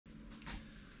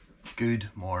Good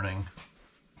morning.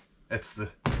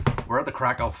 We're at the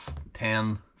crack of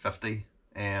 10:50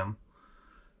 a.m.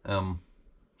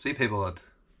 See people that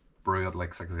brew at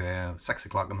like 6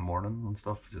 o'clock in the morning and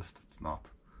stuff. It's not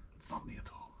me at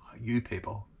all. You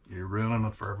people, you're ruining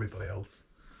it for everybody else.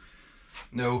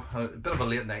 No, a bit of a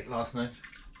late night last night.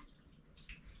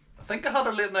 I think I had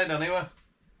a late night anyway.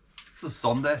 This is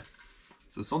Sunday,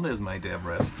 so Sunday is my day of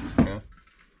rest. Yeah.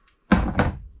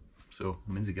 So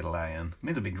it means you get a lie in. It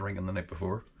means I've been drinking the night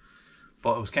before,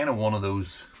 but it was kind of one of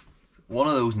those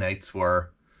nights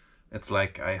where it's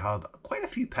like I had quite a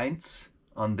few pints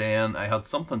and then I had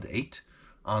something to eat,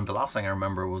 and the last thing I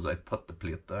remember was I put the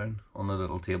plate down on the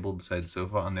little table beside the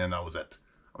sofa, and then that was it.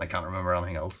 And I can't remember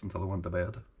anything else until I went to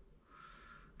bed.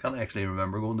 Can't actually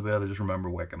remember going to bed. I just remember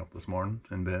waking up this morning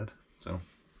in bed. So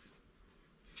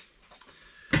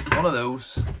one of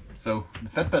those. So the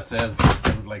Fitbit says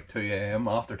it was like 2 a.m.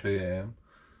 After 2 a.m.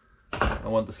 I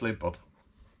went to sleep, but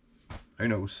who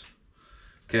knows.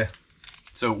 Okay,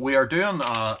 so we are doing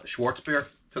a Schwarzbier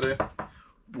today.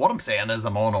 What I'm saying is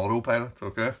I'm on autopilot,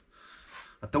 okay?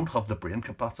 I don't have the brain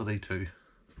capacity to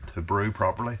brew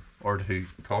properly or to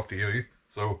talk to you.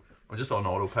 So we're just on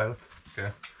autopilot,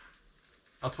 okay?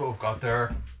 That's what we've got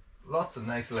there. Lots of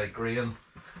nice like grain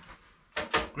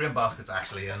baskets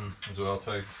actually in as well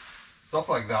too. Stuff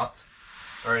like that,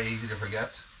 very easy to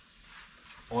forget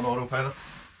on autopilot.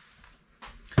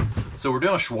 So we're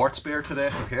doing a Schwarzbier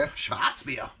today, okay?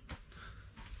 Schwarzbier.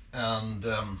 And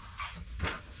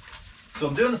so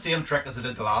I'm doing the same trick as I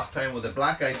did the last time with the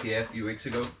black IPA a few weeks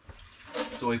ago.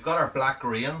 So we've got our black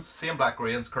grains, same black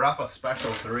grains, Carafa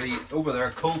Special 3 over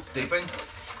there, cold steeping,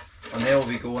 and they will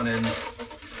be going in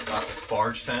at the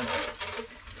sparge time.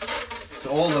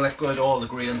 So all the liquid, all the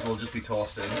grains will just be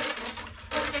tossed in.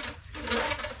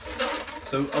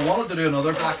 So I wanted to do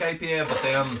another black IPA, but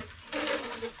then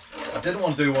I didn't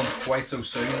want to do one quite so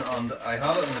soon, and I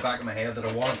had it in the back of my head that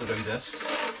I wanted to do this.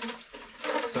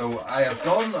 So I have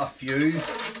done a few,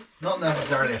 not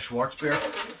necessarily a Schwarzbier,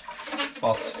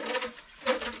 but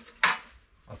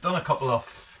I've done a couple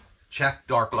of Czech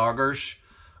dark lagers,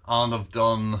 and I've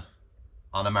done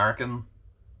an American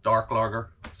dark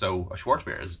lager. So a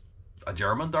Schwarzbier is a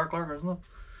German dark lager, isn't it?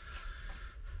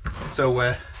 So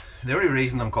the only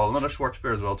reason I'm calling it a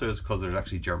Schwarzbier as well too is because there's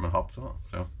actually German hops in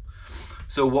it.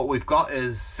 So what we've got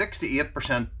is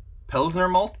 68% Pilsner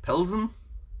malt, Pilsen,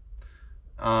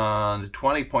 and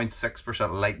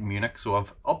 20.6% light Munich. So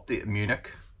I've upped the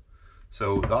Munich.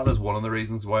 So that is one of the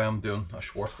reasons why I'm doing a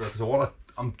Schwarzbier, because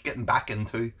I'm getting back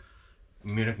into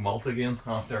Munich malt again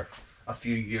after a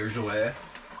few years away.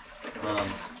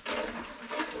 And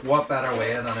what better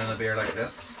way than in a beer like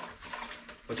this?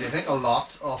 But I think a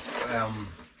lot of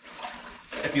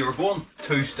if you were going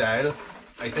two style,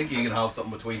 I think you can have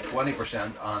something between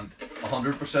 20% and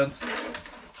 100%.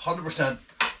 100%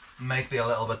 might be a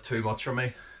little bit too much for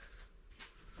me.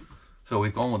 So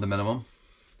we've gone with the minimum.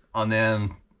 And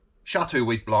then Chateau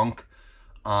Wheat Blanc,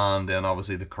 and then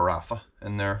obviously the Carafa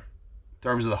in there. In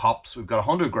terms of the hops, we've got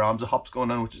 100 grams of hops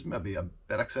going in, which is maybe a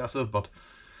bit excessive, but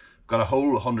we've got a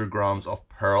whole 100 grams of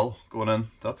Perle going in.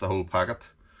 That's the whole packet,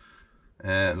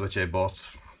 which I bought.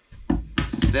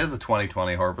 It says the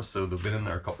 2020 harvest, so they've been in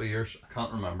there a couple of years. I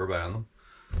can't remember buying them,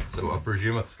 so I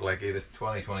presume it's like either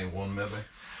 2021 maybe.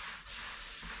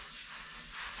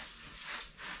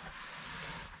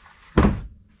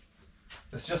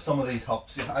 It's just some of these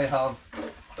hops I have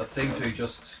that seem to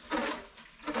just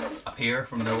appear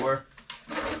from nowhere.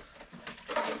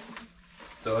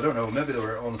 So I don't know, maybe they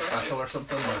were on special or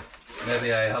something, or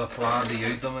maybe I had a plan to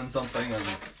use them in something and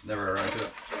never around to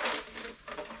it.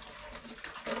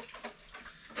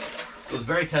 I was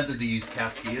very tempted to use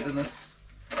Cascade in this,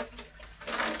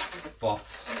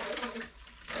 but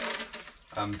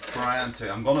I'm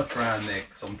gonna try and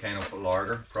make some kind of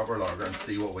lager, proper lager, and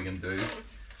see what we can do.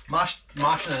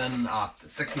 Mashing it in at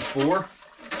 64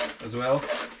 as well.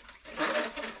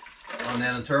 And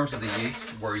then in terms of the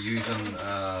yeast, we're using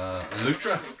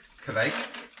Lutra, kveik.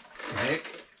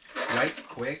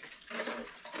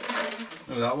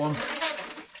 Know that one.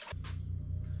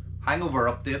 Hangover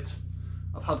update.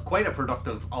 I've had quite a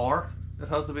productive hour, it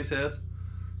has to be said.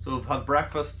 So I've had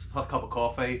breakfast, had a cup of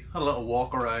coffee, had a little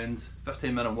walk around,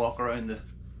 15-minute walk around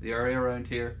the area around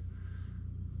here.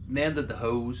 Mended the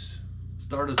hose,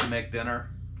 started to make dinner.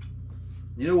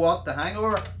 You know what, the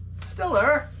hangover, still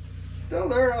there. Still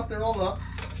there after all that.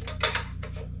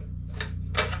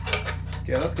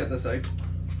 Okay, let's get this out.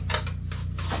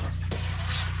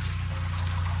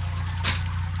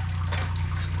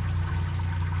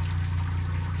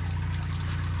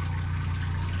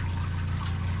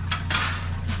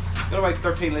 Got about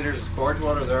 13 litres of sparge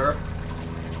water there.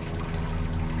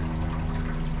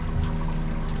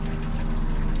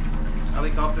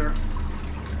 helicopter.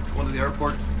 Going to the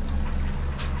airport.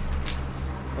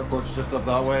 Airport's just up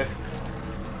that way.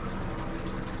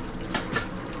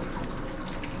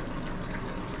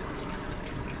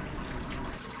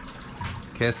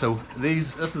 Okay, so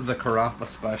this is the Carafa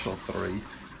Special 3.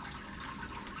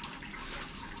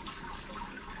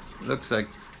 It looks like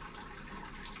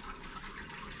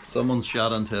someone's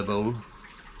shot into a bowl.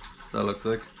 That looks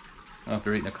like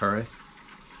after eating a curry.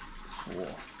 Whoa.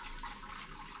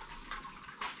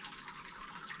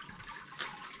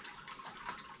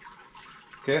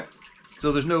 Okay,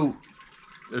 so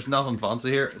there's nothing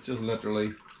fancy here. It's just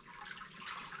literally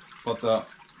put that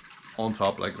on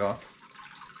top like that.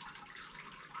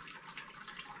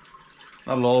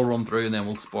 That'll all run through and then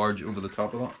we'll sparge over the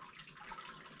top of that.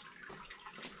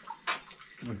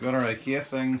 We've got our IKEA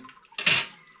thing.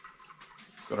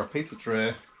 Got our pizza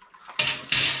tray.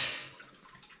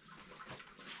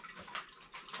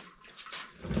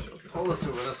 Pull this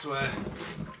over this way.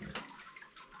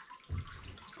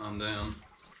 And then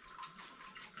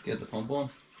get the pump on.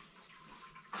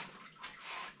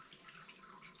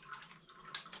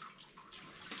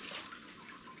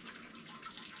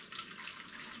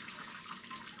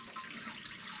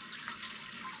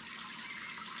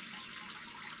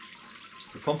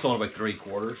 The pump's on about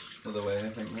 3/4 of the way, I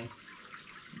think now.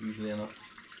 Usually enough.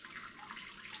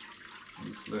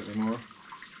 Maybe slightly more.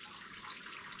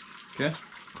 Okay,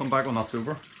 come back when that's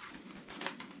over.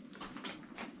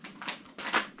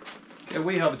 Okay,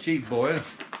 we have a cheap boil.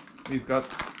 We've got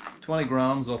 20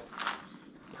 grams of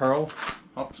Perle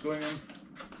hops going in.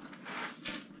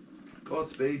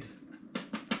 Godspeed.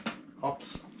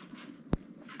 Hops.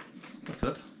 That's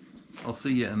it. I'll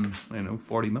see you in, I don't know,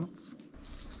 40 minutes.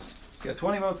 Okay,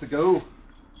 20 minutes to go.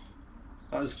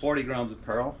 That is 40 grams of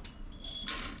Perle.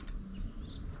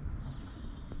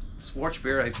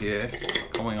 Schwarzbier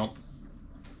IPA coming up.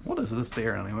 What is this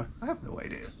beer anyway? I have no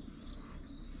idea.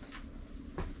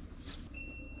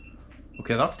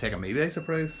 Okay, that's taking me by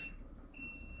surprise.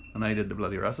 And I did the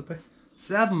bloody recipe.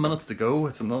 7 minutes to go.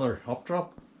 It's another hop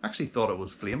drop. Actually thought it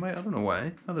was flame out. I don't know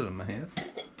why. I did it in my head.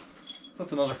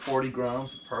 That's another 40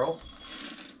 grams of Perle.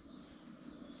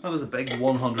 That is a big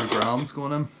 100 grams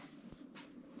going in.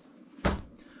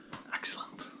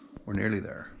 Excellent. We're nearly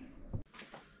there.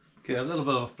 Okay, a little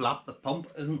bit of a flap. The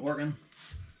pump isn't working.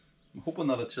 I'm hoping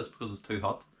that it's just because it's too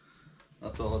hot.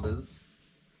 That's all it is.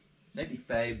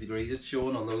 95 degrees it's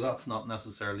showing, although that's not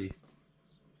necessarily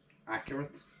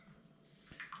accurate.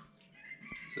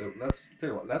 So let's tell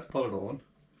you what, let's put it on.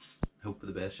 Hope for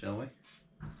the best, shall we?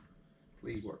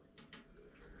 Please work.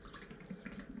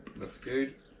 Looks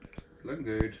good. It's looking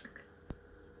good.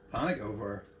 Panic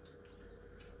over.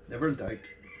 Never in doubt.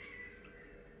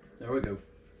 There we go.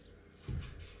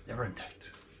 Never in doubt.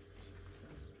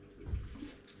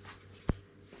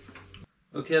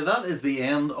 Okay, that is the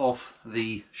end of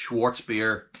the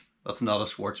Schwarzbier. That's not a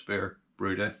Schwarzbier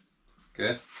Brewday.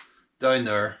 Okay, down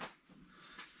there.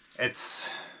 It's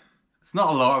not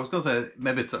a lager. I was gonna say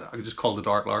maybe I could just call it a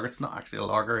dark lager. It's not actually a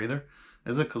lager either,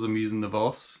 is it? Because I'm using the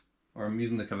Voss or I'm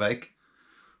using the kveik.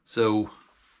 So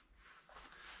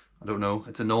I don't know.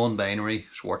 It's a non-binary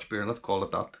Schwarzbier. Let's call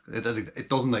it that. It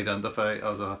doesn't identify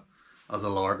as a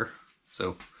lager.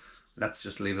 So let's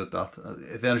just leave it at that.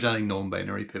 If there's any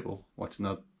non-binary people watching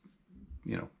that,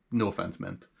 you know, no offense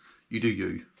meant. You do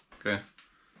you. Okay.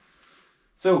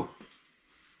 So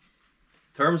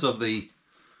in terms of the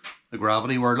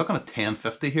gravity, we're looking at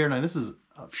 1050 here. Now this is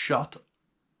a shot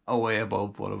away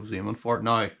above what I was aiming for.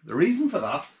 Now the reason for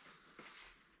that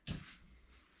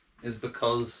is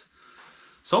because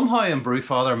somehow in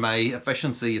Brewfather my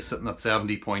efficiency is sitting at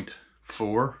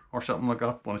 70.4 or something like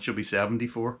that when it should be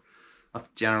 74. That's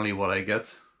generally what I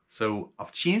get. So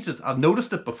I've changed it. I've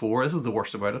noticed it before. This is the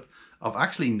worst about it. I've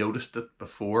actually noticed it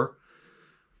before,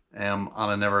 and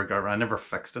I never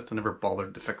fixed it. I never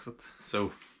bothered to fix it.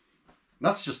 So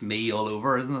that's just me all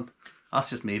over, isn't it? That's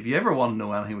just me. If you ever want to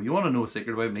know anything, if you want to know a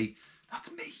secret about me,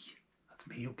 that's me. That's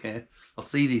me. Okay. I'll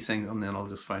see these things and then I'll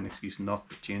just find an excuse not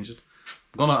to change it.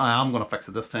 I am gonna fix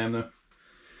it this time though.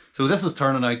 So this is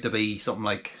turning out to be something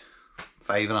like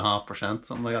 5.5%,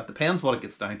 something like that. Depends what it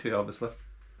gets down to, obviously,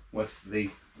 with the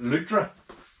lutra.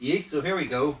 Yes, so here we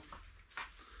go.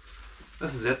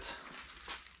 This is it.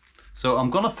 So I'm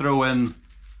gonna throw in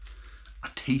a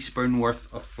teaspoon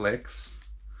worth of flakes,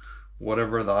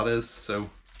 whatever that is. So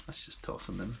let's just toss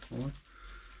them in.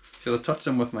 Should I touch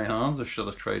them with my hands or should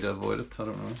I try to avoid it? I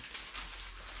don't know.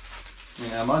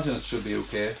 Yeah, I imagine it should be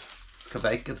okay.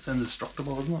 Kveik, it's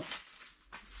indestructible, isn't it?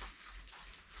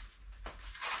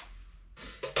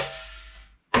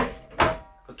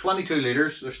 But 22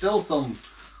 litres, there's still some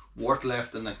wort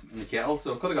left in the kettle,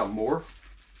 so I could have got more.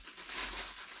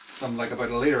 So I'm like about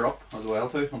a litre up as well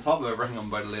too. On top of everything, I'm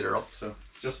about a litre up, so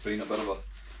it's just been a bit of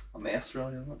a mess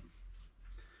really, isn't it?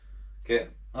 Okay,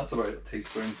 that's about a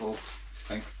teaspoonful,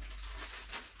 I think.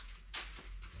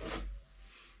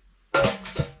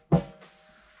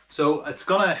 So it's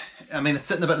gonna, I mean, it's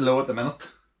sitting a bit low at the minute.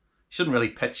 You shouldn't really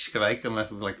pitch kveik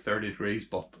unless it's like 30 degrees,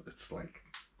 but it's like,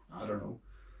 I don't know,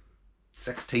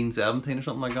 16, 17 or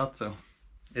something like that. So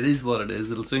it is what it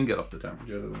is. It'll soon get up to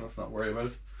temperature though, let's not worry about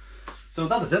it. So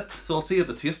that is it. So I'll see you at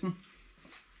the tasting.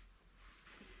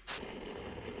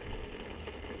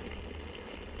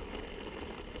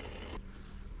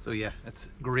 So yeah, it's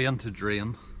grain to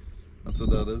drain. That's what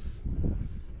that is.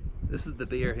 This is the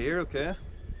beer here, okay?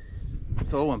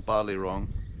 It's all went badly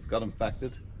wrong. It's got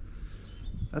infected.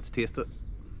 Let's taste it,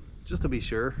 just to be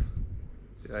sure.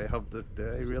 Do I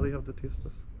really have to taste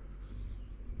this?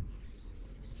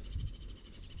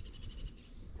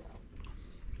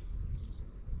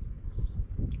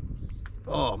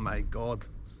 Oh my god.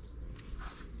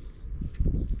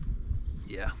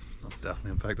 Yeah, that's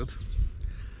definitely infected.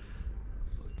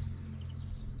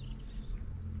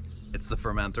 It's the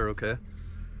fermenter, okay?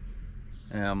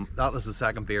 That is the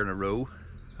second beer in a row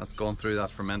that's gone through that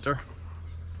fermenter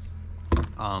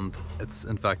and it's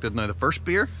infected. Now the first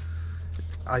beer,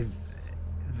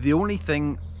 the only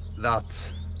thing that,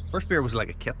 first beer was like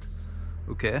a kit,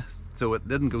 okay? So it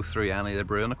didn't go through any of the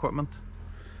brewing equipment.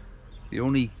 The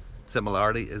only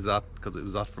similarity is that because it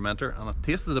was that fermenter, and it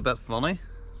tasted a bit funny,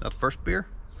 that first beer.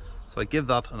 So I give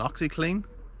that an OxyClean.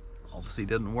 Obviously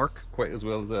didn't work quite as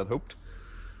well as I had hoped.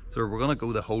 So we're gonna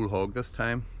go the whole hog this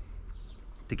time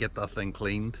to get that thing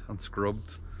cleaned and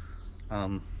scrubbed,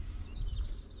 and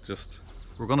just,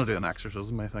 we're gonna do an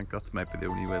exorcism. I think that's might be the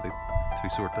only way to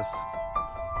sort this.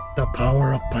 The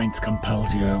power of pints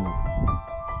compels you.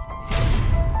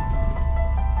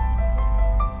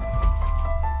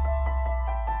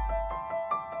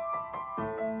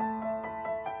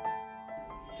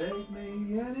 Take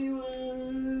me anywhere.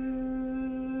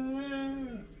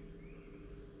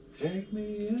 Take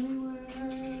me anywhere.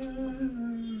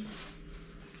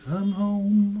 I'm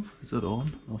home. Is it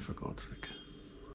on? Oh, for God's sake.